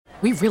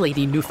we really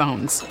need new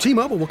phones.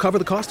 T-Mobile will cover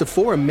the cost of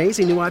 4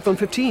 amazing new iPhone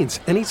 15s,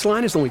 and each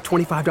line is only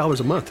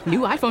 $25 a month. New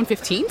iPhone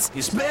 15s?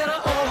 It's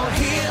better over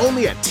here.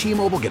 Only at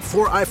T-Mobile, get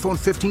 4 iPhone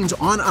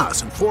 15s on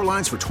us and 4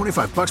 lines for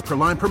 $25 per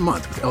line per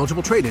month with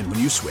eligible trade-in when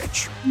you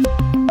switch.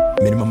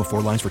 Minimum of 4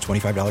 lines for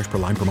 $25 per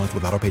line per month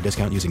with autopay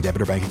discount using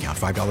debit or bank account.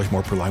 $5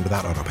 more per line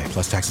without autopay,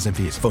 plus taxes and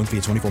fees. Phone fee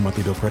at 24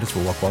 monthly bill credits for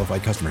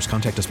well-qualified customers.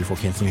 Contact us before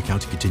canceling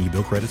account to continue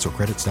bill credits or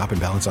credit stop and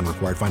balance on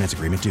required finance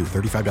agreement due.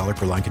 $35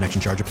 per line connection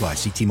charge applies.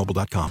 See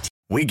T-Mobile.com.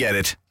 We get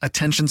it.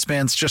 Attention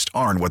spans just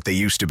aren't what they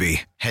used to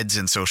be. Heads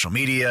in social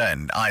media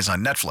and eyes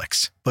on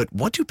Netflix. But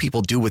what do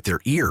people do with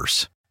their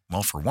ears?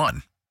 Well, for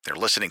one, they're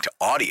listening to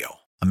audio.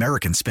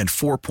 Americans spend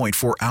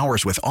 4.4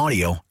 hours with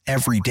audio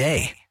every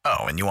day.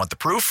 Oh, and you want the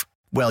proof?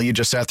 Well, you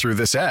just sat through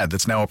this ad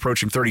that's now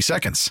approaching 30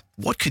 seconds.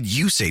 What could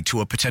you say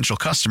to a potential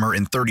customer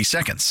in 30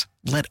 seconds?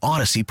 Let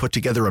Odyssey put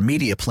together a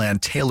media plan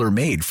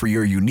tailor-made for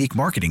your unique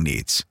marketing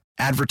needs.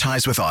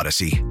 Advertise with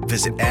Odyssey.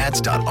 Visit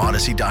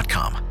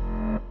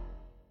ads.odyssey.com.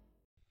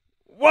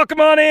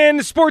 Welcome on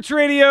in, Sports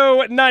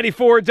Radio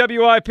 94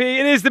 WIP.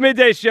 It is the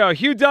Midday Show.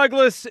 Hugh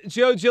Douglas,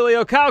 Joe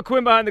Giglio, Kyle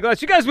Quinn behind the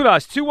glass. You guys with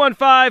us,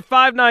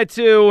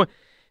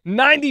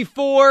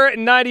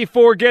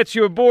 215-592-9494 gets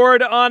you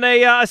aboard on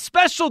a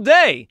special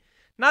day.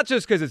 Not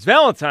just because it's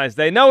Valentine's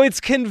Day. No, it's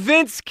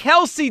Convince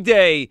Kelce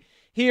Day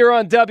here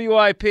on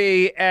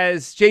WIP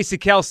as Jason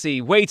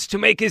Kelce waits to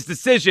make his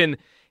decision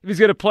if he's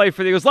going to play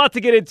for the Eagles. A lot to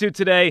get into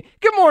today.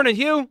 Good morning,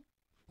 Hugh.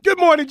 Good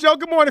morning, Joe.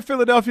 Good morning,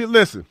 Philadelphia.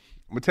 Listen,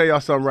 I'm going to tell y'all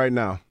something right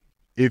now.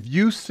 If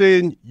you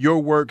send your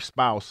work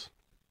spouse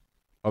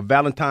a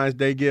Valentine's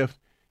Day gift,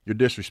 you're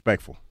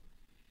disrespectful.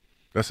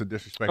 That's a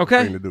disrespectful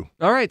thing to do.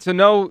 All right, so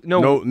no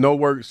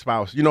work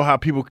spouse. You know how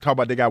people talk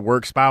about they got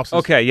work spouses?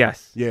 Okay,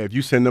 yes. Yeah, if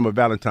you send them a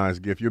Valentine's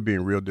gift, you're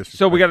being real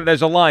disrespectful. So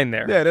there's a line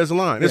there. Yeah, there's a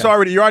line. Yeah.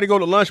 You already go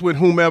to lunch with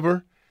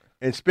whomever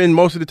and spend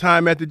most of the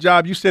time at the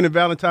job. You sending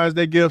Valentine's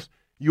Day gifts,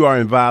 you are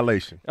in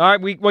violation. All right,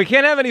 we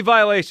can't have any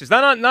violations.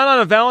 Not on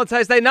a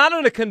Valentine's Day, not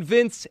on a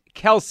Convince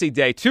Kelce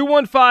Day.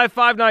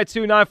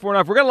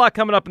 215-592-9494. We're got a lot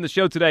coming up in the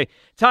show today.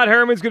 Todd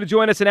Herman's going to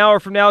join us an hour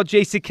from now.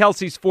 Jason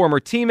Kelce's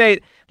former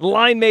teammate,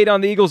 line mate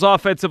on the Eagles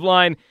offensive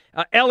line.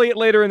 Elliott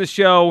later in the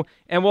show,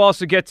 and we'll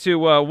also get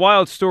to a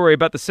wild story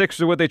about the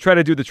Sixers, what they tried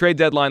to do the trade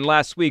deadline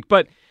last week.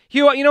 But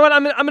Hugh, you know what?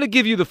 I'm going to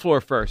give you the floor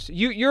first.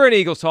 You're an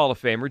Eagles Hall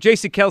of Famer.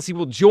 Jason Kelce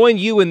will join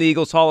you in the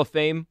Eagles Hall of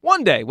Fame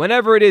one day,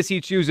 whenever it is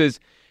he chooses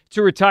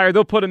to retire.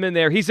 They'll put him in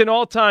there. He's an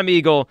all-time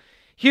Eagle.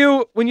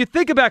 Hugh, when you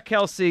think about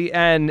Kelce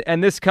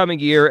and this coming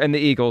year and the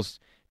Eagles,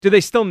 do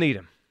they still need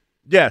him?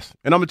 Yes,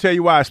 and I'm going to tell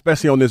you why,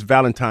 especially on this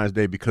Valentine's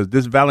Day, because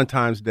this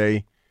Valentine's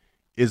Day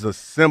is a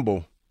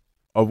symbol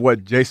of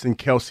what Jason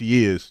Kelce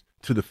is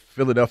to the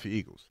Philadelphia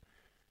Eagles.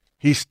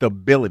 He's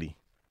stability.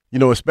 You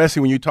know,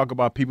 especially when you talk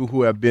about people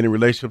who have been in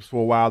relationships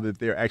for a while that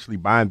they're actually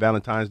buying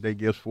Valentine's Day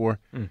gifts for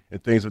and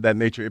things of that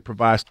nature, it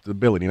provides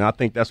stability. And I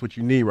think that's what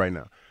you need right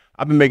now.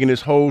 I've been making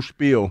this whole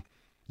spiel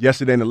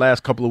yesterday and the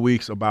last couple of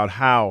weeks about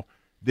how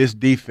this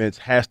defense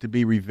has to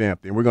be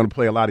revamped, and we're going to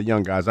play a lot of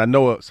young guys. I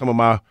know some of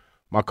my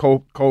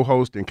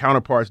co-hosts and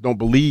counterparts don't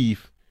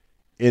believe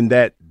in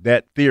that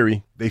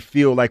theory. They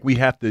feel like we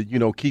have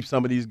to, keep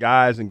some of these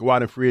guys and go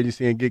out in free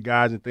agency and get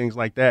guys and things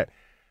like that.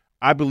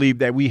 I believe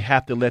that we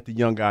have to let the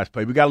young guys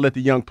play. We got to let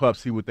the young pups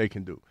see what they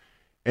can do.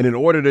 And in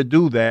order to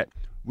do that,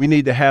 we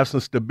need to have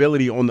some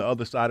stability on the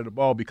other side of the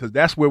ball, because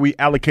that's where we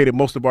allocated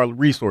most of our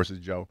resources,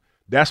 Joe.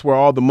 That's where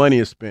all the money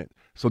is spent.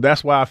 So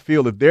that's why I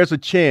feel if there's a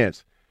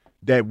chance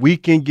that we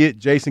can get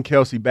Jason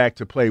Kelce back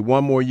to play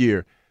one more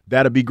year,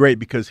 that'll be great,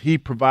 because he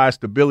provides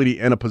stability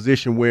in a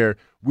position where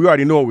we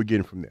already know what we're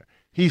getting from there.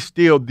 He's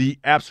still the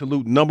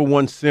absolute number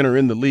one center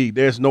in the league.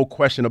 There's no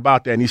question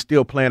about that, and he's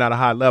still playing at a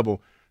high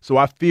level. So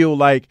I feel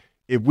like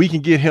if we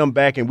can get him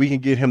back and we can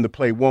get him to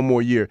play one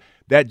more year,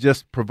 that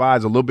just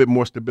provides a little bit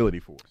more stability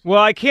for us.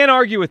 Well, I can't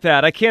argue with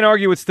that. I can't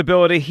argue with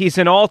stability. He's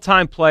an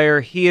all-time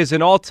player. He is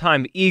an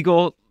all-time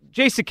Eagle.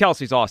 Jason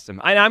Kelce's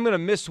awesome. I'm going to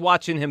miss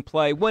watching him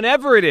play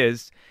whenever it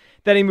is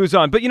that he moves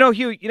on. But,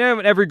 Hugh, in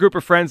every group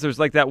of friends, there's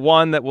like that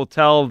one that will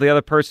tell the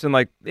other person,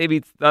 like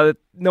maybe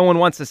no one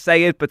wants to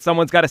say it, but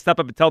someone's got to step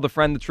up and tell the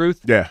friend the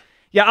truth. Yeah.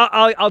 Yeah,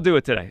 I'll do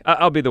it today.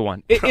 I'll be the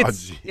one.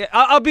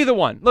 I'll be the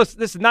one. Listen,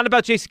 this is not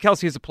about Jason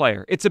Kelce as a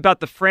player. It's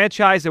about the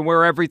franchise and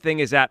where everything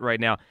is at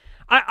right now.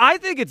 I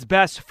think it's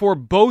best for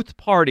both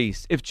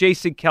parties if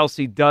Jason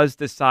Kelce does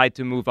decide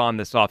to move on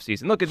this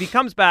offseason. Look, if he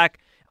comes back,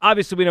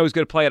 obviously we know he's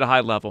going to play at a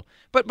high level.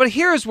 But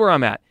here's where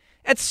I'm at.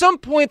 At some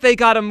point, they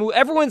got to move.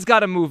 Everyone's got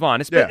to move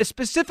on,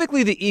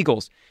 specifically the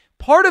Eagles.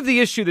 Part of the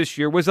issue this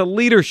year was a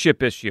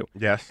leadership issue.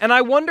 Yes. And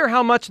I wonder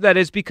how much that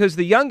is, because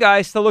the young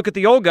guys still look at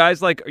the old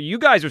guys like, you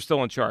guys are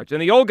still in charge.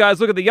 And the old guys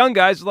look at the young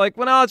guys like,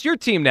 well, no, it's your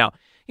team now.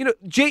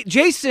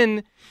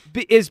 Jason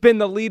has been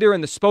the leader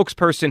and the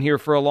spokesperson here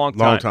for a long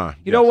time.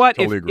 You know what?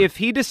 Totally If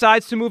he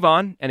decides to move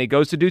on and he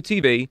goes to do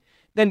TV,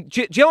 then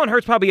Jalen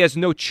Hurts probably has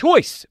no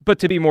choice but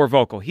to be more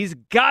vocal. He's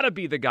got to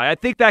be the guy. I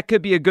think that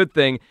could be a good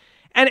thing.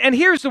 And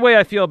here's the way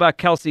I feel about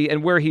Kelce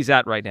and where he's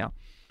at right now.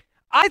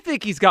 I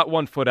think he's got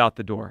one foot out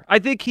the door. I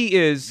think he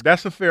is.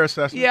 That's a fair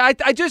assessment. Yeah,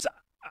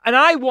 And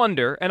I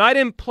wonder, and I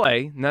didn't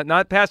play,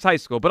 not past high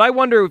school, but I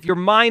wonder if your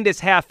mind is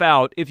half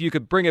out if you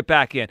could bring it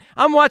back in.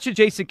 I'm watching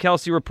Jason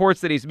Kelce reports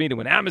that he's meeting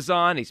with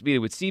Amazon, he's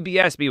meeting with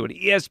CBS, meeting with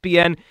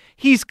ESPN.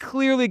 He's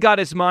clearly got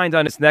his mind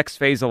on his next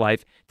phase of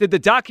life. Did the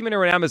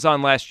documentary on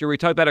Amazon last year where he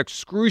talked about how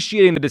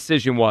excruciating the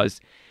decision was.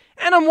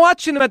 And I'm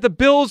watching him at the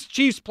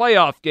Bills-Chiefs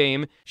playoff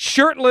game,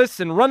 shirtless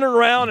and running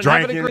around and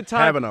Drinking, having a good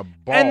time. having a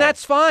ball. And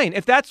that's fine.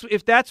 If that's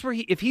where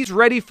if he's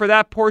ready for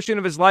that portion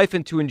of his life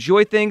and to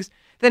enjoy things,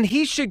 then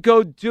he should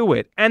go do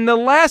it. And the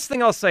last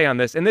thing I'll say on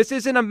this, and this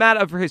isn't a matter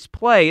of his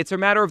play, it's a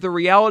matter of the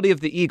reality of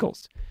the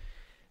Eagles.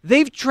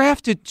 They've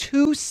drafted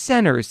 2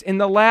 centers in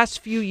the last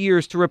few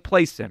years to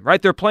replace him,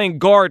 right? They're playing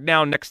guard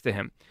now next to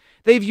him.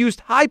 They've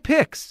used high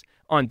picks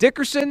on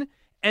Dickerson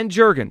and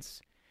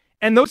Juergens.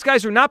 And those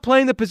guys are not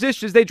playing the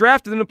positions they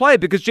drafted them to play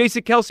because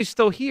Jason Kelce's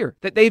still here.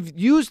 That they've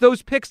used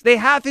those picks. They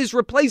have his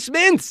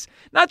replacements.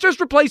 Not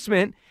just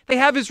replacement. They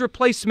have his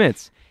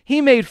replacements.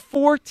 He made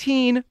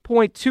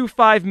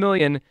 $14.25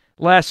 million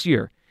last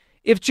year.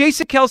 If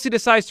Jason Kelce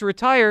decides to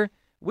retire,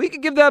 we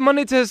could give that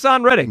money to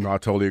Hassan Reddick. No, I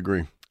totally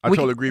agree. I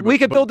totally agree. We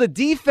could build a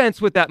defense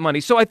with that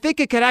money. So I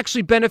think it could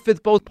actually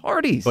benefit both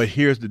parties. But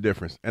here's the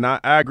difference. And I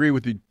agree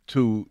with you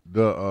to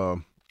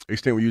the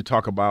extent where you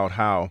talk about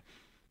how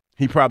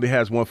he probably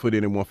has 1 foot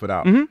in and 1 foot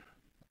out. Mm-hmm.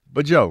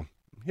 But, Joe,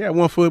 he had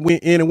 1 foot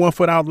in and 1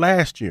 foot out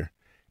last year,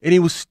 and he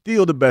was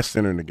still the best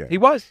center in the game. He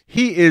was.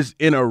 He is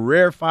in a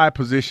rarefied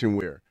position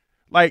where,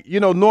 like,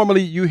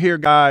 normally you hear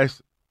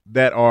guys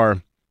that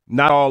are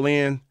not all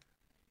in,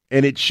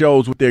 and it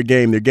shows with their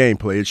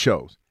gameplay. It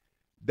shows.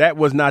 That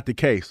was not the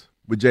case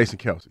with Jason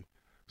Kelce.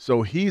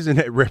 So he's in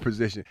that rare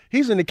position.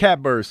 He's in the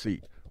catbird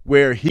seat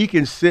where he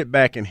can sit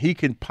back and he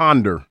can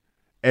ponder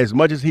as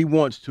much as he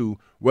wants to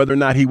whether or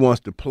not he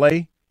wants to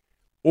play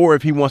or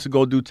if he wants to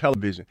go do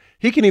television.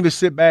 He can even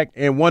sit back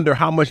and wonder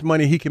how much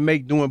money he can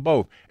make doing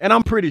both. And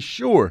I'm pretty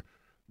sure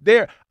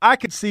I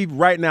could see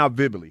right now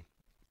vividly,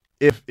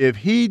 if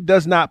he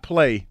does not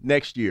play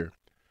next year,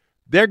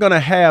 they're going to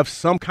have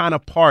some kind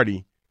of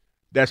party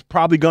that's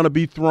probably going to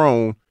be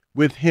thrown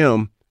with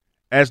him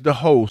as the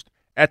host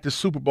at the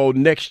Super Bowl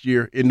next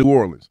year in New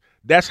Orleans.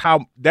 That's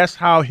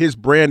how his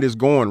brand is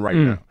going right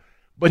now.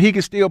 But he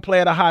can still play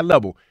at a high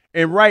level.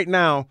 And right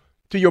now,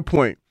 to your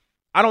point,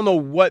 I don't know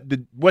what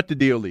the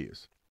deal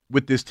is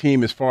with this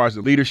team as far as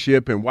the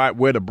leadership and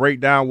where the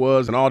breakdown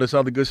was and all this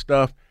other good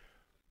stuff.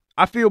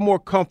 I feel more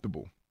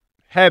comfortable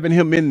having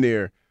him in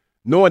there,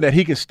 knowing that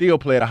he can still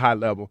play at a high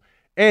level,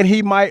 and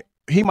he might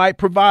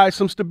provide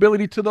some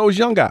stability to those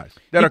young guys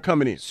that are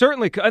coming in.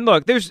 Certainly. And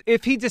look,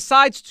 if he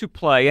decides to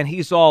play and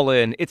he's all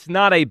in, it's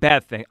not a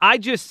bad thing. I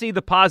just see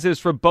the positives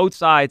for both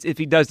sides if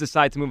he does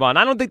decide to move on.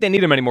 I don't think they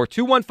need him anymore.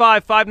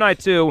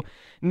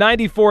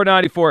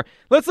 215-592-9494.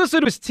 Let's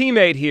listen to his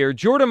teammate here,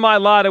 Jordan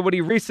Mailata, what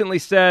he recently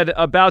said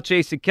about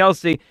Jason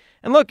Kelce.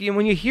 And look,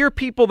 when you hear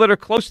people that are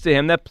close to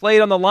him that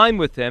played on the line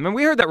with him, and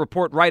we heard that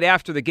report right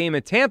after the game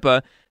in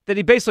Tampa, that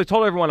he basically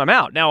told everyone I'm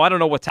out. Now, I don't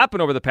know what's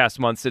happened over the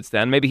past month since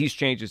then. Maybe he's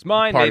changed his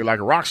mind. Probably like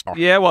a rock star.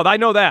 Yeah, well, I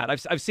know that.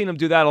 I've seen him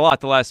do that a lot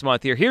the last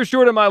month here. Here's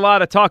Jordan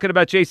Mailata talking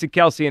about Jason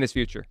Kelce and his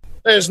future.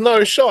 There's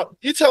no shot.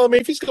 You're telling me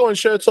if he's going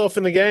shirts off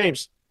in the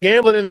games,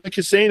 gambling in the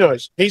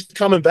casinos, he's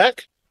coming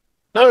back?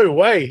 No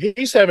way.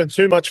 He's having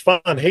too much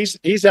fun.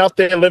 He's out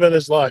there living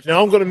his life.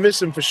 Now, I'm going to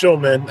miss him for sure,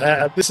 man.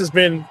 This has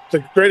been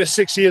the greatest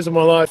 6 years of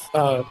my life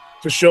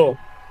for sure.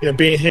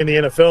 Being here in the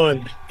NFL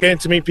and getting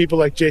to meet people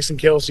like Jason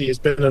Kelce has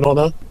been an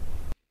honor.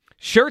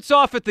 Shirts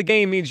off at the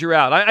game means you're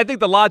out. I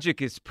think the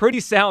logic is pretty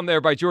sound there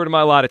by Jordan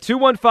Mailata.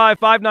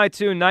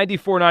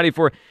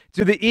 215-592-9494.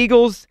 Do the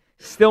Eagles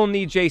still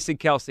need Jason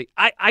Kelce?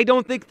 I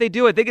don't think they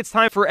do. I think it's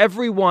time for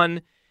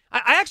everyone.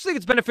 I actually think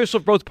it's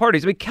beneficial for both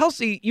parties. I mean,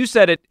 Kelce, you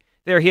said it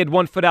there. He had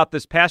 1 foot out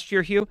this past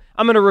year, Hugh.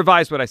 I'm going to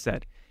revise what I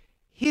said.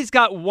 He's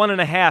got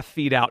 1.5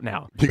 feet out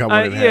now. He got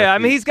 1.5 feet. I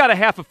mean, he's got a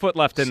half a foot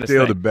left in this thing.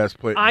 Still the best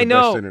player. I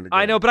know,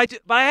 but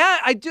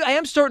I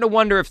am starting to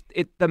wonder if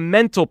the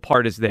mental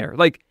part is there.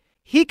 Like,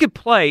 he could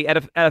play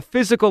at a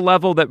physical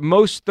level that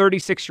most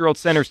 36-year-old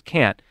centers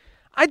can't.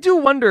 I do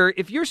wonder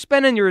if you're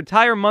spending your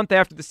entire month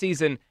after the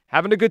season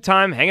having a good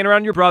time, hanging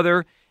around your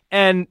brother,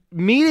 and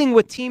meeting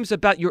with teams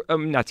about your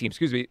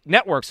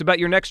networks about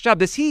your next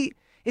job. Is he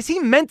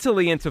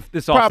mentally into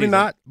this offseason? Probably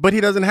not, but he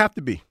doesn't have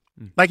to be.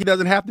 Like, he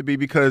doesn't have to be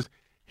because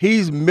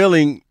he's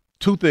milling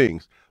 2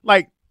 things.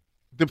 Like,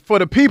 for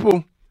the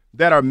people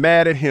that are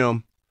mad at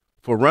him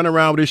for running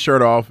around with his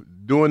shirt off,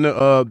 doing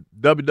the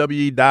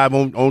WWE dive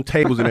on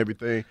tables and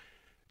everything,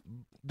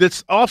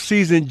 this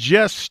offseason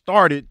just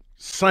started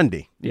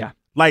Sunday. Yeah.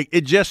 Like,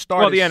 it just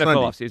started Well, the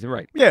NFL Sunday. offseason,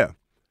 right. Yeah.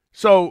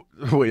 So,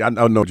 wait, I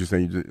know what you're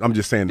saying. I'm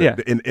just saying that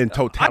in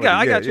totality.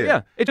 I got you.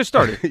 Yeah. It just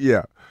started.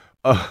 Yeah.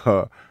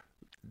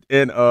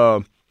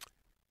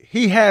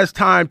 He has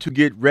time to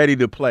get ready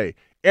to play.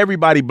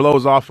 Everybody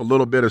blows off a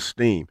little bit of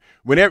steam.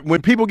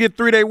 When people get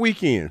 3-day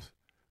weekends,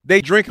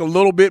 they drink a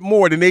little bit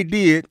more than they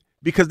did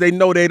because they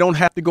know they don't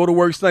have to go to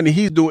work Sunday.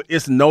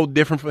 It's no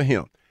different for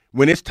him.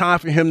 When it's time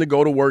for him to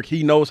go to work,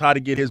 he knows how to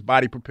get his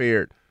body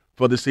prepared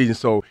for the season.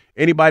 So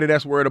anybody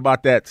that's worried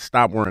about that,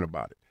 stop worrying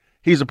about it.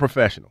 he's a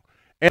professional.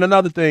 And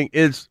another thing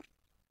is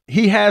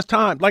he has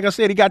time. Like I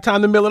said, he got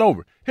time to mill it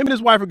over. Him and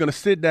his wife are going to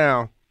sit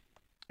down,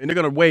 and they're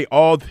going to weigh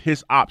all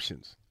his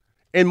options.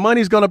 And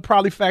money's going to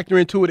probably factor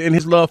into it in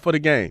his love for the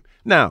game.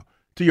 Now,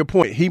 to your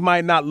point, he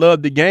might not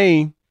love the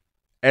game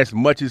as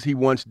much as he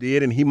once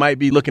did, and he might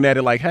be looking at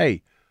it like,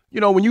 hey,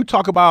 when you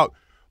talk about,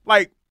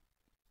 like,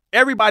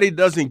 everybody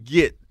doesn't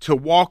get to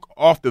walk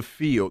off the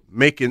field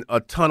making a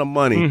ton of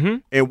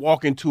money and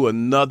walk into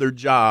another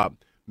job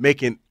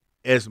making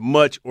as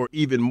much or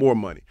even more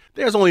money.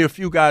 There's only a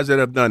few guys that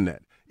have done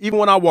that. Even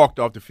when I walked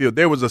off the field,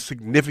 there was a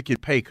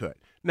significant pay cut.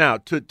 Now,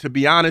 to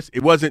be honest,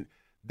 it wasn't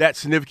that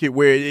significant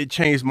where it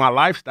changed my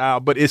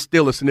lifestyle, but it's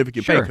still a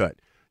significant pay cut.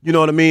 You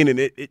know what I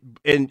mean?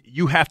 And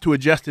you have to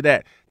adjust to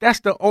that.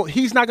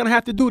 He's not going to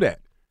have to do that.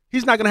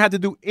 He's not going to have to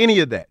do any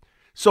of that.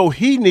 So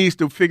he needs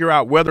to figure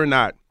out whether or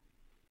not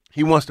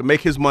he wants to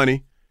make his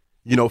money,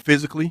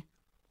 physically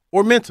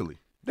or mentally.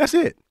 That's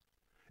it.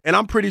 And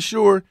I'm pretty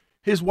sure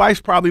his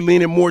wife's probably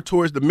leaning more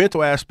towards the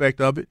mental aspect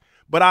of it.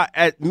 But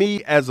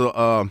as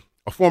a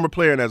former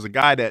player and as a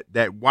guy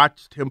that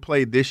watched him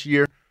play this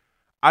year,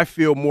 I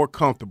feel more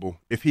comfortable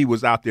if he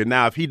was out there.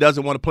 Now, if he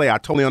doesn't want to play, I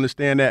totally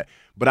understand that.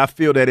 But I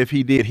feel that if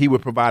he did, he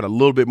would provide a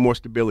little bit more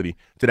stability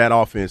to that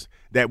offense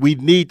that we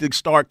need to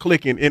start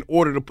clicking in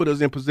order to put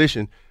us in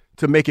position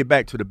to make it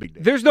back to the big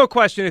day. There's no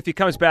question if he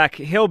comes back,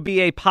 he'll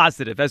be a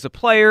positive. As a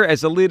player,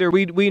 as a leader,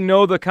 we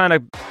know the kind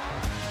of...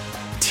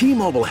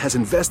 T-Mobile has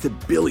invested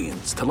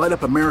billions to light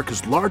up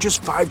America's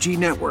largest 5G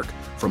network,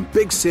 from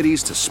big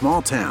cities to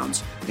small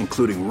towns,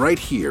 including right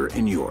here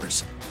in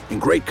yours.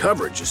 And great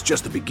coverage is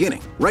just the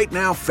beginning. Right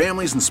now,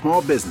 families and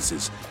small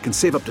businesses can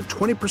save up to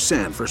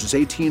 20% versus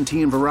AT&T and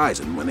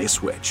Verizon when they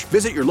switch.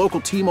 Visit your local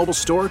T-Mobile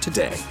store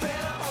today.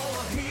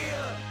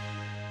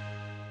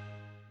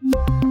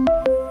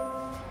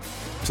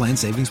 Plan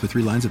savings with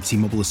 3 lines of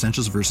T-Mobile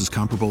Essentials versus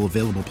comparable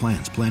available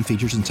plans. Plan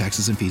features and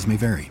taxes and fees may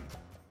vary.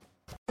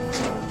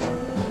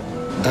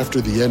 After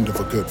the end of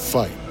a good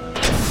fight,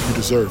 you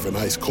deserve an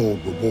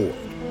ice-cold reward.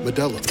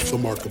 Modelo is the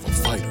mark of a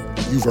fighter.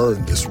 You've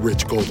earned this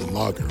rich golden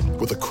lager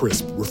with a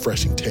crisp,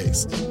 refreshing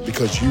taste.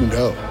 Because you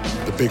know,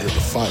 the bigger the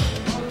fight,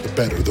 the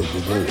better the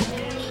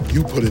reward.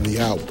 You put in the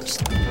hours,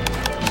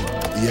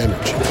 the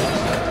energy,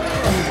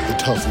 the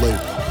tough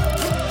labor.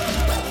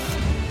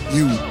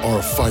 You are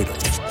a fighter,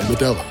 and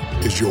Modelo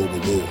is your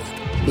reward.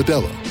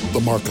 Modelo,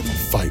 the mark of a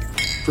fighter.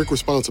 Drink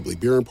responsibly.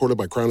 Beer imported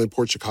by Crown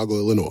Imports, Chicago,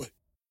 Illinois.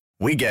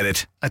 We get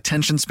it.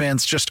 Attention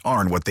spans just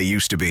aren't what they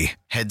used to be.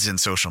 Heads in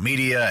social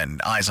media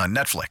and eyes on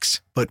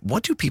Netflix. But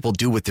what do people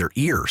do with their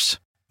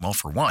ears? Well,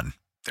 for one,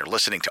 they're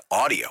listening to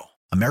audio.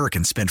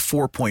 Americans spend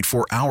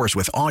 4.4 hours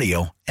with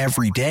audio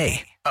every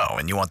day. Oh,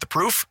 and you want the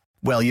proof?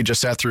 Well, you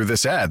just sat through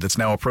this ad that's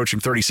now approaching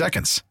 30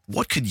 seconds.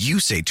 What could you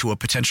say to a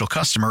potential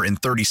customer in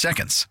 30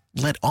 seconds?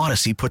 Let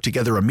Odyssey put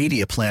together a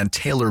media plan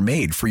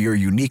tailor-made for your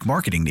unique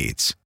marketing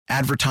needs.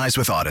 Advertise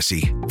with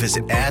Odyssey.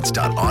 Visit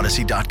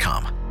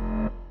ads.odyssey.com.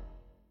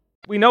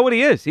 We know what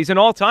he is. He's an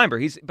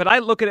all-timer. But I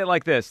look at it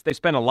like this. They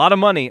spend a lot of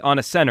money on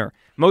a center.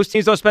 Most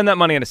teams don't spend that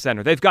money on a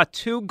center. They've got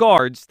 2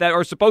 guards that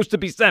are supposed to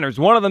be centers.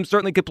 One of them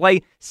certainly could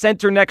play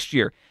center next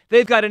year.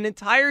 They've got an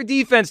entire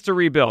defense to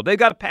rebuild. They've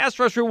got a pass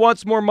rusher who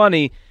wants more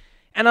money.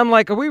 And I'm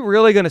like, are we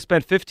really going to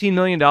spend $15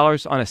 million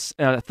on a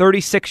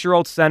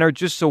 36-year-old center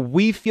just so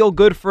we feel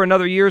good for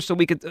another year, so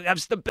we could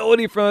have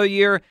stability for another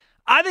year?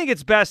 I think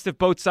it's best if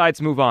both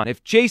sides move on.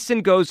 If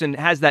Jason goes and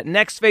has that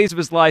next phase of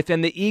his life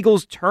and the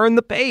Eagles turn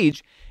the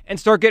page and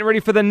start getting ready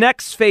for the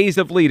next phase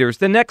of leaders,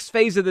 the next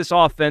phase of this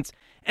offense,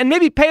 and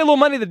maybe pay a little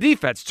money to the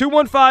defense.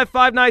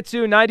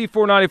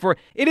 215-592-9494.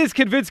 It is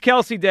Convince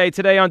Kelce Day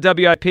today on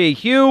WIP.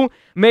 Hugh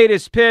made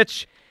his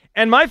pitch,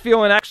 and my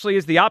feeling actually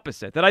is the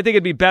opposite, that I think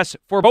it'd be best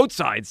for both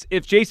sides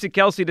if Jason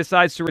Kelce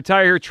decides to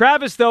retire here.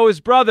 Travis, though, his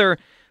brother,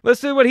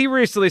 listen to what he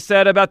recently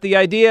said about the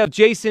idea of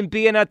Jason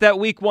being at that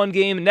Week 1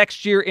 game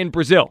next year in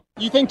Brazil.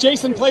 You think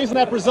Jason plays in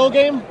that Brazil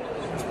game?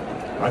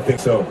 I think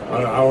so.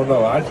 I don't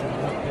know.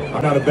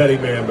 I'm not a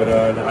betting man, but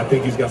I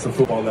think he's got some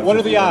football left. What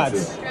are the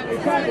odds?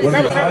 What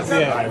are the odds?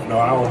 Yeah. I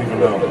don't even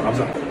know. I'm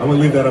going to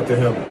leave that up to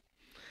him.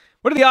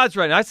 What are the odds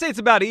right now? I'd say it's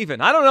about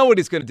even. I don't know what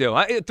he's going to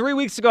do. 3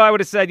 weeks ago, I would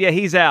have said, yeah,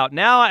 he's out.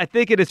 Now I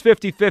think it is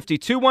 50-50.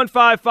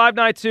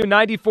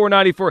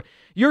 215-592-9494.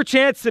 Your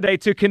chance today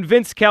to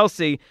convince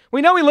Kelce.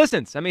 We know he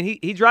listens. I mean,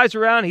 he drives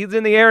around. He's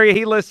in the area.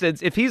 He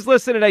listens. If he's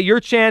listening today, your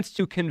chance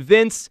to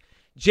convince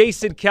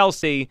Jason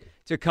Kelce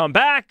to come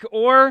back,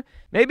 or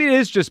maybe it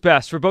is just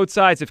best for both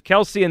sides if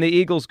Kelce and the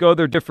Eagles go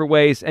their different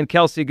ways and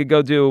Kelce could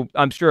go do,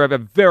 I'm sure, have a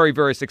very,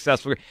 very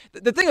successful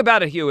career. The thing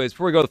about it, Hugh, is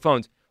before we go to the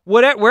phones,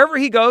 wherever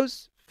he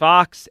goes,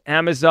 Fox,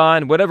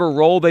 Amazon, whatever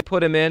role they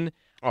put him in,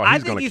 I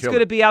think he's going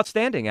to be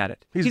outstanding at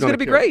it. He's going to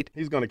be great.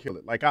 He's going to kill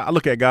it. Like, I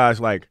look at guys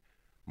like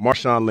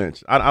Marshawn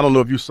Lynch. I don't know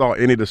if you saw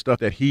any of the stuff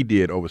that he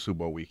did over Super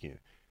Bowl weekend.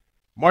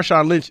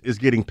 Marshawn Lynch is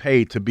getting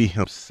paid to be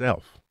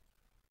himself.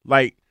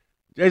 Like,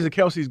 Jason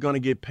Kelce's going to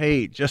get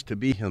paid just to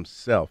be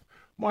himself.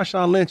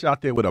 Marshawn Lynch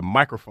out there with a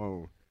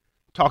microphone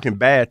talking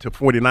bad to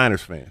 49ers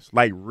fans,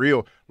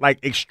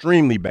 like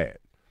extremely bad.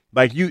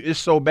 Like, it's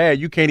so bad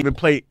you can't even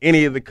play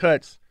any of the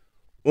cuts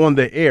on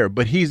the air,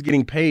 but he's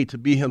getting paid to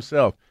be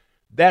himself.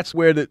 That's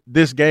where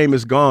this game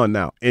is gone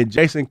now. And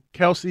Jason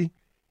Kelce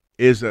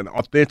is an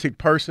authentic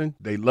person.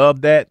 They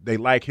love that. They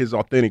like his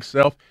authentic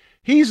self.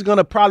 He's going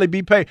to probably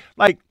be paid.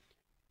 Like,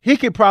 he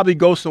could probably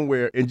go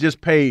somewhere and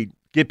just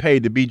get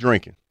paid to be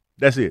drinking.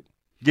 That's it.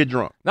 Get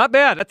drunk. Not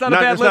bad. That's not a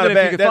bad living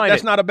if you can find it.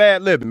 That's not a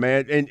bad living,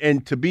 man.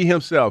 And to be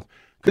himself.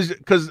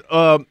 Because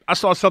I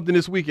saw something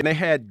this week, and they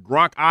had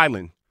Gronk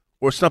Island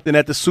or something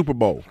at the Super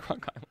Bowl.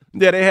 Gronk Island.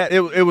 Yeah, they had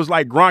it was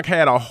like Gronk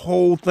had a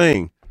whole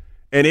thing,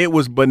 and it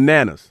was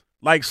bananas.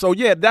 Like, so,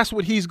 yeah, that's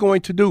what he's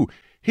going to do.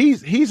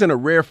 He's in a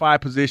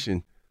rarefied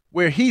position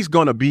where he's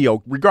going to be,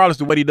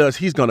 regardless of what he does,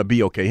 he's going to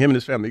be okay. Him and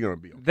his family are going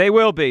to be okay. They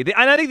will be.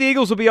 And I think the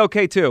Eagles will be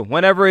okay, too,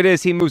 whenever it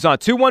is he moves on.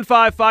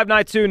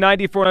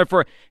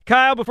 215-592-9494.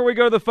 Kyle, before we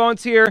go to the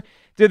phones here,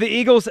 do the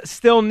Eagles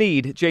still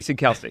need Jason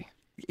Kelce?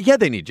 Yeah,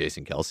 they need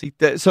Jason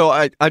Kelce. So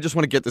I just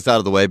want to get this out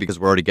of the way because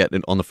we're already getting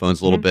it on the phones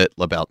a little bit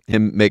about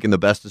him making the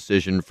best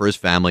decision for his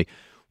family.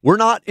 We're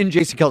not in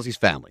Jason Kelce's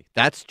family.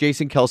 That's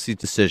Jason Kelce's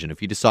decision. If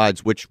he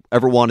decides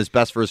whichever one is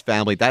best for his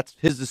family, that's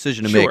his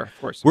decision to make. Sure,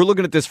 of course. We're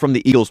looking at this from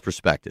the Eagles'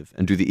 perspective.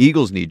 And do the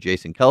Eagles need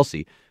Jason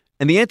Kelce?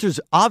 And the answer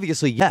is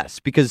obviously yes,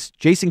 because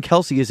Jason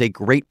Kelce is a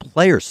great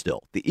player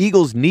still. The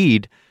Eagles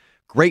need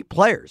great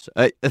players.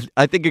 I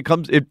think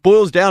it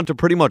boils down to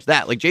pretty much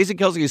that. Like, Jason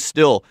Kelce is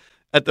still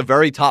at the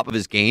very top of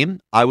his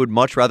game. I would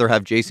much rather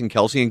have Jason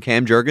Kelce and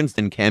Cam Jurgens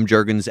than Cam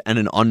Jurgens and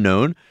an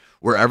unknown,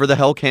 wherever the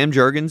hell Cam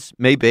Jurgens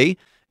may be.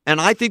 And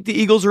I think the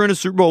Eagles are in a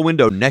Super Bowl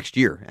window next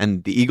year,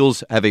 and the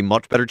Eagles have a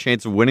much better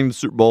chance of winning the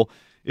Super Bowl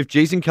if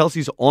Jason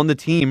Kelce's on the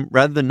team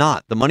rather than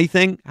not. The money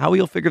thing,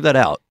 Howie will figure that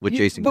out with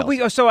Jason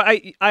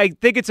Kelce. I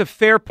think it's a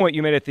fair point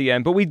you made at the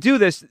end, but we do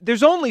this.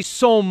 There's only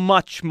so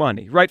much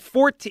money, right?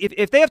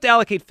 If they have to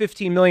allocate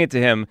 $15 million to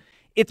him,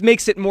 it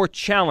makes it more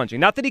challenging.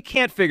 Not that he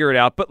can't figure it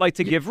out, but like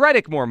to give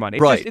Reddick more money.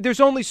 Right.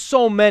 There's only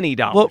so many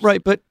dollars. Well,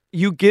 right, but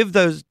you give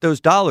those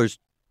dollars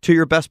to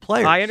your best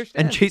players. I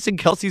understand. And Jason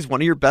Kelce's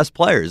one of your best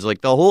players.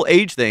 Like, the whole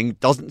age thing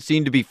doesn't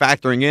seem to be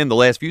factoring in the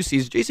last few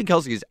seasons. Jason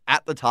Kelce is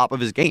at the top of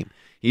his game.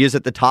 He is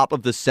at the top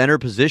of the center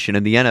position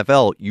in the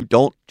NFL. You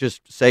don't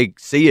just say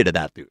see you to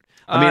that dude.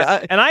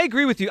 And I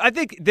agree with you. I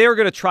think they're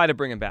going to try to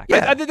bring him back.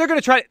 Yeah. I think they're going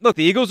to try. Look,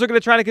 the Eagles are going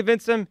to try to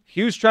convince him.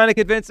 Hugh's trying to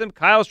convince him.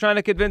 Kyle's trying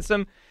to convince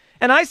him.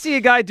 And I see a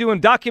guy doing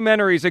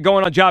documentaries and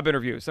going on job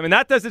interviews. I mean,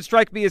 that doesn't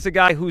strike me as a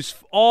guy who's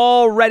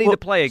all ready to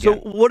play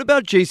again. So what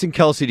about Jason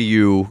Kelce to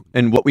you,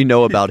 and what we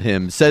know about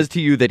him says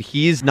to you that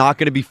he's not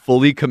going to be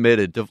fully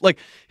committed to, like,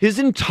 his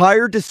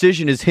entire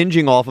decision is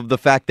hinging off of the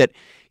fact that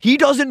he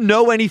doesn't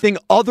know anything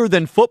other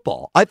than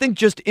football. I think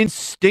just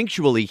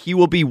instinctually he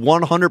will be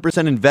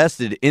 100%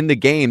 invested in the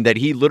game that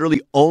he literally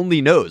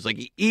only knows. Like,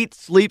 he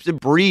eats, sleeps, and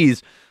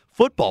breathes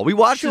football. We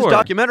watched his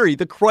documentary.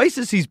 The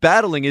crisis he's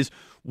battling is,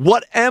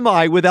 what am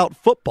I without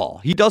football?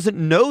 He doesn't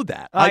know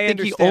that. I think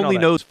he only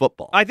knows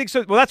football. I think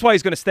so. Well, that's why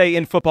he's going to stay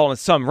in football in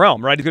some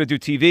realm, right? He's going to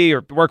do TV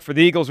or work for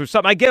the Eagles or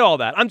something. I get all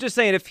that. I'm just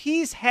saying, if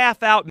he's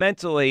half out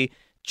mentally,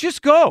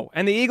 just go.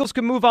 And the Eagles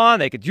can move on.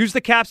 They could use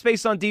the cap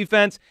space on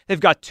defense. They've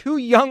got 2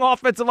 young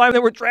offensive linemen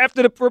that were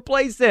drafted to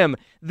replace him.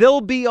 They'll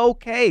be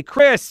okay.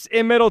 Chris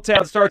in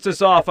Middletown starts us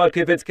off on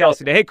Convince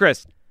Kelce Day. Hey,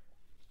 Chris.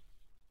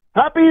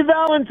 Happy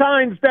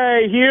Valentine's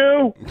Day,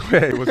 Hugh.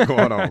 Hey, what's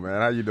going on,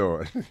 man? How you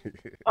doing?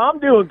 I'm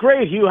doing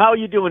great, Hugh. How are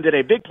you doing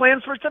today? Big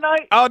plans for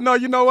tonight? Oh, no,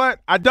 you know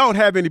what? I don't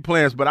have any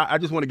plans, but I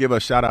just want to give a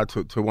shout-out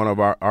to one of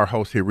our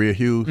hosts here, Rhea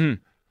Hughes.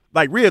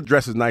 Like, Rhea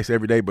dresses nice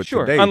every day, but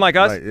today, unlike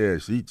us. Like, yeah,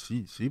 she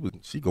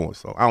going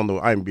so. I don't know.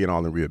 I ain't being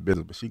all in Rhea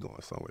business, but she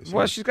going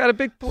somewhere. She's got a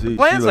big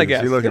plans, I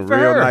guess. She's looking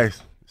real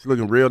nice. She's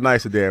looking real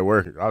nice today at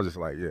work. I was just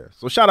like, yeah.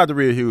 So shout out to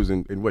Rhea Hughes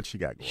and what she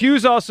got going.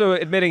 Hughes also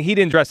admitting he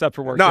didn't dress up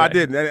for work. No, today. I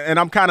didn't. And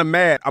I'm kind of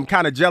mad. I'm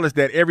kind of jealous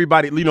that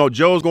everybody,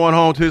 Joe's going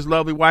home to his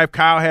lovely wife.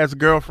 Kyle has a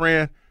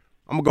girlfriend.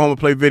 I'm going to go home and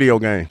play video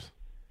games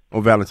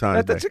on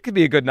Valentine's Day. It could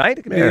be a good night.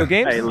 It could be video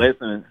games. Hey,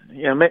 listen,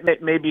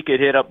 maybe you could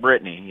hit up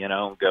Brittany,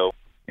 go,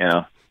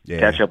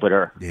 catch up with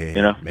her.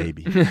 Yeah,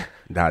 maybe.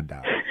 Dot.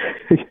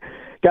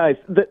 Guys,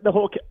 the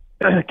whole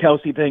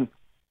Kelce thing,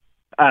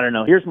 I don't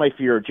know. Here's my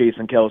fear of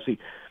Jason Kelce.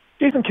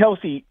 Jason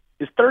Kelce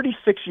is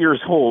 36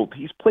 years old.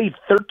 He's played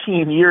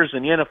 13 years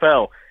in the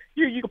NFL.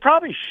 You could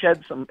probably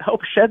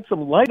help shed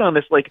some light on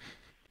this. Like,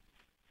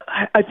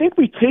 I think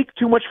we take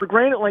too much for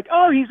granted. Like,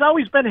 oh, he's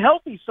always been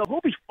healthy, so he'll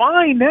be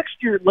fine next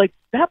year. Like,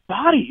 that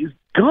body is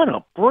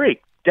gonna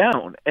break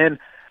down. And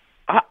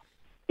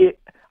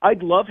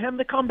I'd love him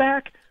to come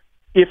back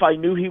if I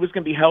knew he was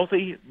going to be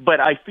healthy, but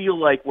I feel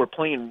like we're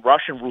playing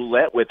Russian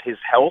roulette with his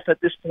health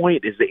at this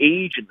point, his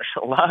age, and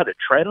there's a lot of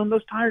tread on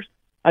those tires.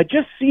 I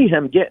just see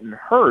him getting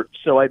hurt,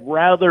 so I'd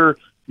rather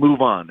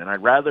move on, and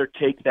I'd rather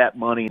take that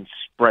money and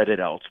spread it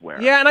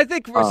elsewhere. Yeah, and I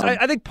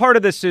think part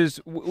of this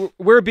is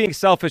we're being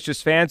selfish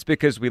as fans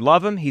because we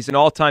love him. He's an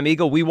all-time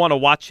Eagle. We want to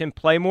watch him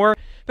play more.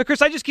 But,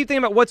 Chris, I just keep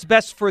thinking about what's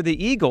best for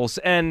the Eagles,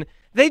 and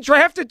they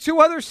drafted 2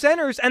 other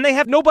centers, and they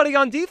have nobody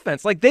on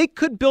defense. Like, they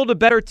could build a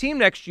better team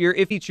next year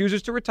if he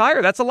chooses to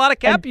retire. That's a lot of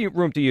cap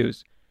room to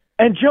use.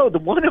 And, Joe,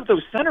 one of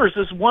those centers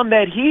is one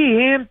that he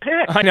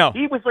handpicked. I know.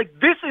 He was like,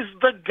 this is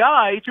the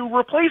guy to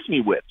replace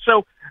me with.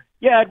 So,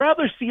 yeah, I'd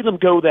rather see them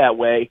go that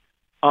way.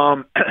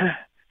 I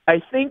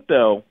think,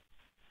 though,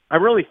 I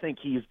really think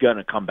he's going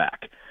to come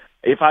back.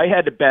 If I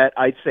had to bet,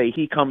 I'd say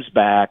he comes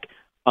back.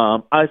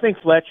 I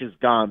think Fletch is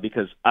gone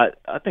because I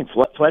think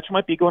Fletch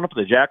might be going up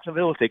to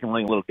Jacksonville, taking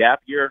like a little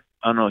gap year.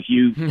 I don't know,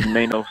 Hugh, you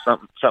may know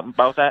something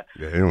about that.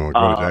 Yeah, he don't want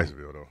to go to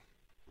Jacksonville, though.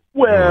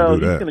 Well,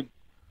 he's going to.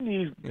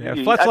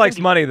 Fletch likes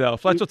money, though.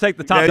 Fletch will take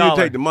the top dollar. Yeah, you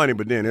take the money,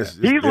 but then it's he's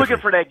different. looking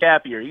for that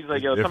gap year. He's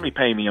like, yo, somebody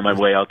pay me on my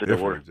way out the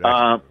door.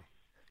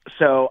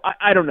 So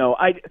I don't know.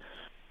 I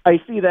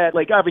see that,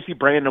 like, obviously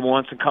Brandon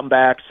wants to come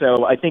back,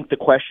 so I think the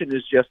question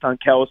is just on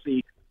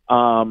Kelce.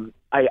 I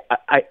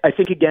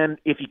think, again,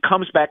 if he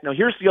comes back, now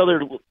here's the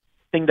other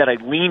thing that I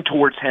lean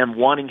towards him,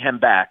 wanting him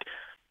back.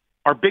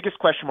 Our biggest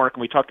question mark,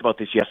 and we talked about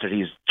this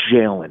yesterday, is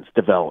Jalen's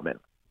development.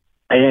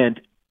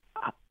 And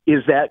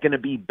is that going to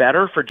be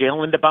better for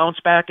Jalen to bounce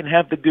back and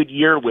have the good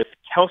year with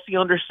Kelce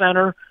under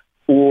center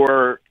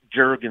or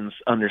Juergens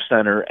under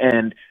center?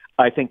 And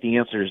I think the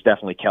answer is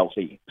definitely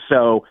Kelce.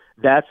 So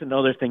that's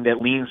another thing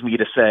that leans me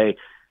to say,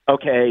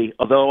 okay,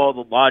 although all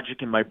the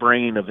logic in my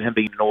brain of him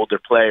being an older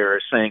player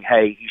is saying,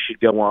 hey, he should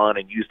go on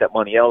and use that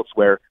money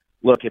elsewhere,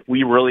 look, if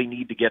we really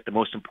need to get the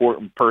most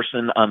important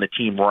person on the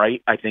team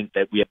right, I think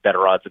that we have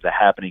better odds of that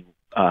happening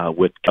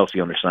with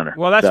Kelce under center.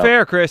 Well, that's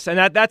fair, Chris, and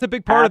that's a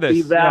big part of this.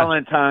 Happy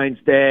Valentine's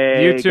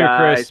Day, You too,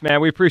 guys. Chris.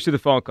 Man, we appreciate the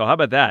phone call. How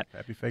about that?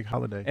 Happy fake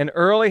holiday. An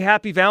early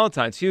happy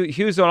Valentine's.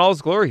 Hugh's on all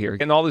his glory here,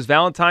 getting all this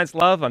Valentine's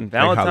love on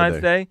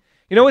Valentine's Day.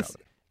 You know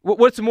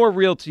what's more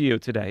real to you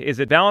today? Is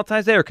it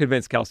Valentine's Day or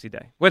Convince Kelce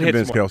Day? What hits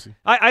more? Convince Kelce.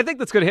 I think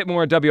that's going to hit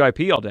more on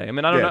WIP all day. I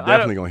mean, I don't know.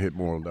 Definitely going to hit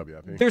more on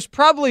WIP. There's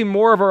probably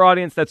more of our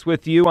audience that's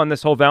with you on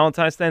this whole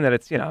Valentine's thing, that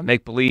it's,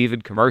 make believe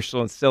and commercial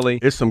and silly.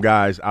 There's some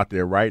guys out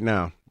there right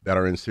now that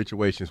are in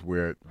situations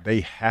where they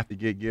have to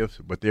get gifts,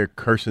 but they're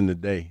cursing the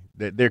day.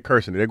 They're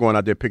cursing it. They're going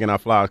out there picking out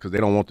flowers because they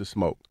don't want the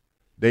smoke.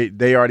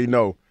 They already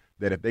know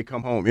that if they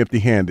come home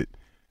empty-handed,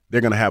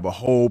 they're going to have a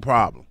whole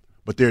problem.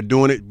 But they're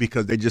doing it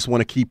because they just want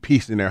to keep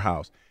peace in their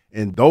house.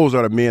 And those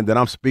are the men that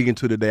I'm speaking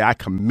to today. I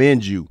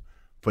commend you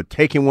for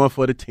taking one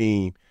for the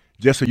team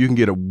just so you can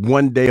get a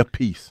 1 day of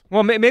peace.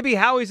 Well, maybe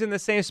Howie's in the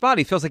same spot.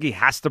 He feels like he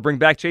has to bring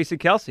back Jason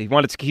Kelce. He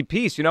wanted to keep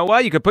peace. You know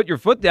what? You could put your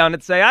foot down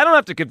and say, I don't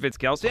have to convince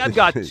Kelce. I've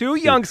got two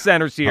young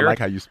centers here. I like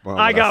how you spun.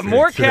 I got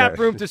more cap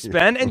room to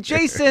spend. And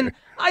Jason,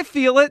 I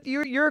feel it.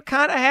 You're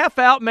kind of half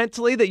out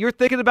mentally that you're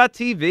thinking about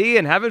TV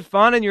and having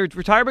fun and your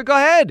retirement. Go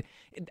ahead.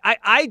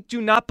 I do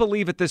not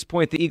believe at this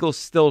point the Eagles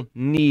still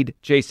need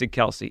Jason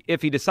Kelce.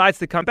 If he decides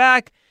to come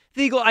back,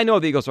 I know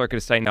the Eagles aren't going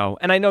to say no.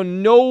 And I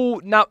know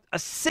not a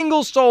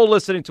single soul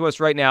listening to us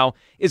right now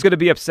is going to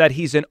be upset.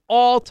 He's an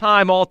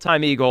all-time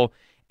Eagle,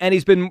 and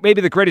he's been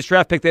maybe the greatest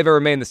draft pick they've ever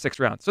made in the 6th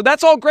round. So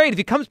that's all great. If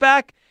he comes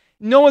back,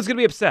 no one's going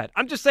to be upset.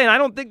 I'm just saying I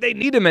don't think they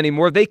need him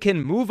anymore. They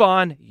can move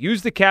on,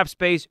 use the cap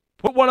space,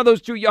 put one of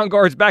those two young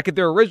guards back at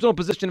their original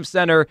position of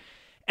center,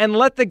 and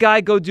let the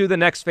guy go do the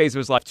next phase of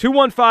his life.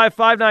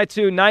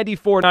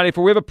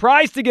 215-592-9494. We have a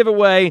prize to give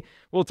away.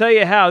 We'll tell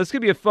you how. This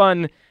could be a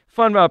fun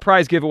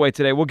prize giveaway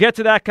today. We'll get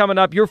to that coming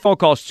up. Your phone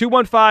calls,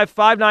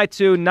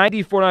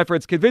 215-592-9494.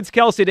 It's Convince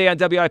Kelce Day on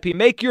WIP.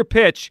 Make your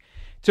pitch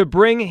to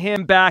bring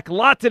him back. A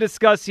lot to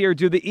discuss here.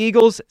 Do the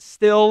Eagles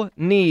still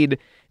need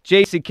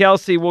Jason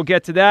Kelce? We'll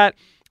get to that.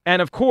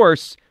 And, of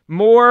course,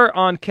 more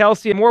on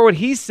Kelce and more what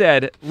he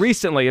said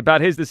recently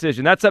about his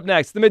decision. That's up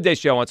next. The Midday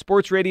Show on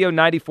Sports Radio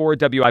 94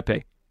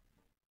 WIP.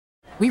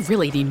 We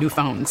really need new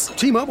phones.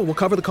 T-Mobile will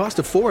cover the cost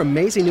of 4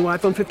 amazing new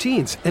iPhone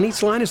 15s, and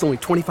each line is only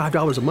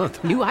 $25 a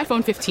month. New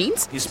iPhone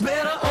 15s? It's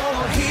better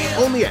over here.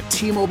 Only at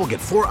T-Mobile, get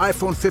 4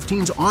 iPhone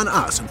 15s on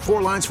us and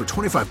 4 lines for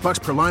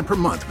 $25 per line per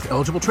month with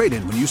eligible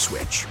trade-in when you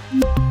switch.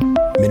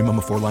 Minimum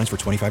of 4 lines for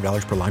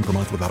 $25 per line per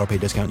month with auto-pay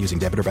discount using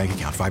debit or bank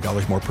account.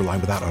 $5 more per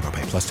line without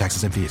auto-pay, plus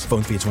taxes and fees.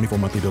 Phone fee at 24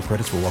 monthly bill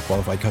credits for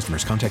well-qualified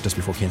customers. Contact us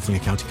before canceling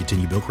account to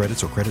continue bill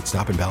credits or credit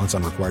stop and balance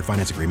on required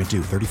finance agreement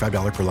due.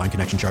 $35 per line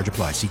connection charge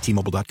applies. See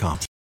T-Mobile.com.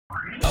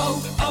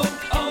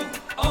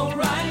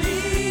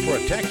 O'Reilly.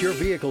 Protect your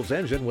vehicle's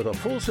engine with a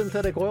full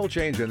synthetic oil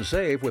change and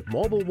save with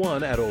Mobile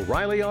One at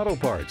O'Reilly Auto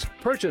Parts.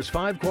 Purchase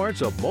 5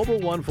 quarts of Mobile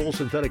One full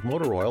synthetic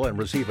motor oil and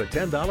receive a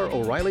 $10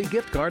 O'Reilly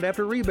gift card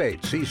after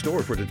rebate. See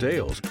store for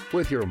details.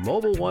 With your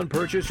Mobile One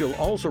purchase, you'll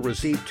also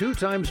receive 2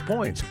 times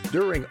points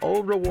during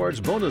O Rewards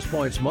Bonus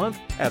Points Month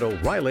at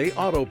O'Reilly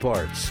Auto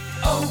Parts.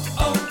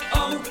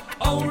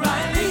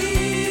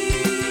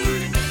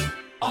 O'Reilly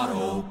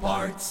Auto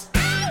Parts.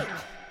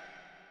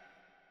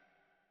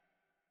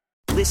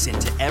 Listen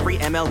to every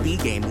MLB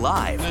game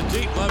live. In the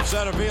deep left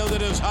center field,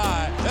 it is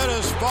high, it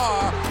is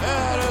far,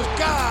 it is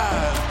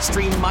gone.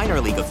 Stream minor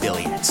league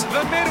affiliates.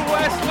 The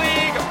Midwest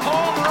League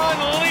home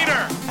run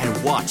leader.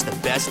 And watch the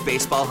best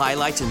baseball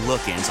highlights and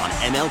look-ins on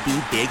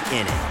MLB Big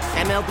Inning.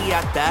 MLB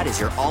At Bat is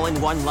your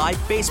all-in-one live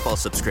baseball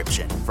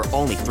subscription for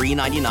only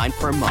 $3.99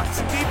 per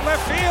month. Deep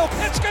left field,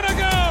 it's gonna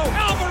go.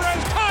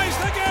 Alvarez ties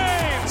the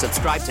game.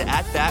 Subscribe to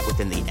At Bat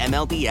within the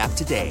MLB app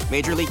today.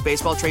 Major League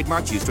Baseball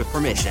trademarks used with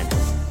permission.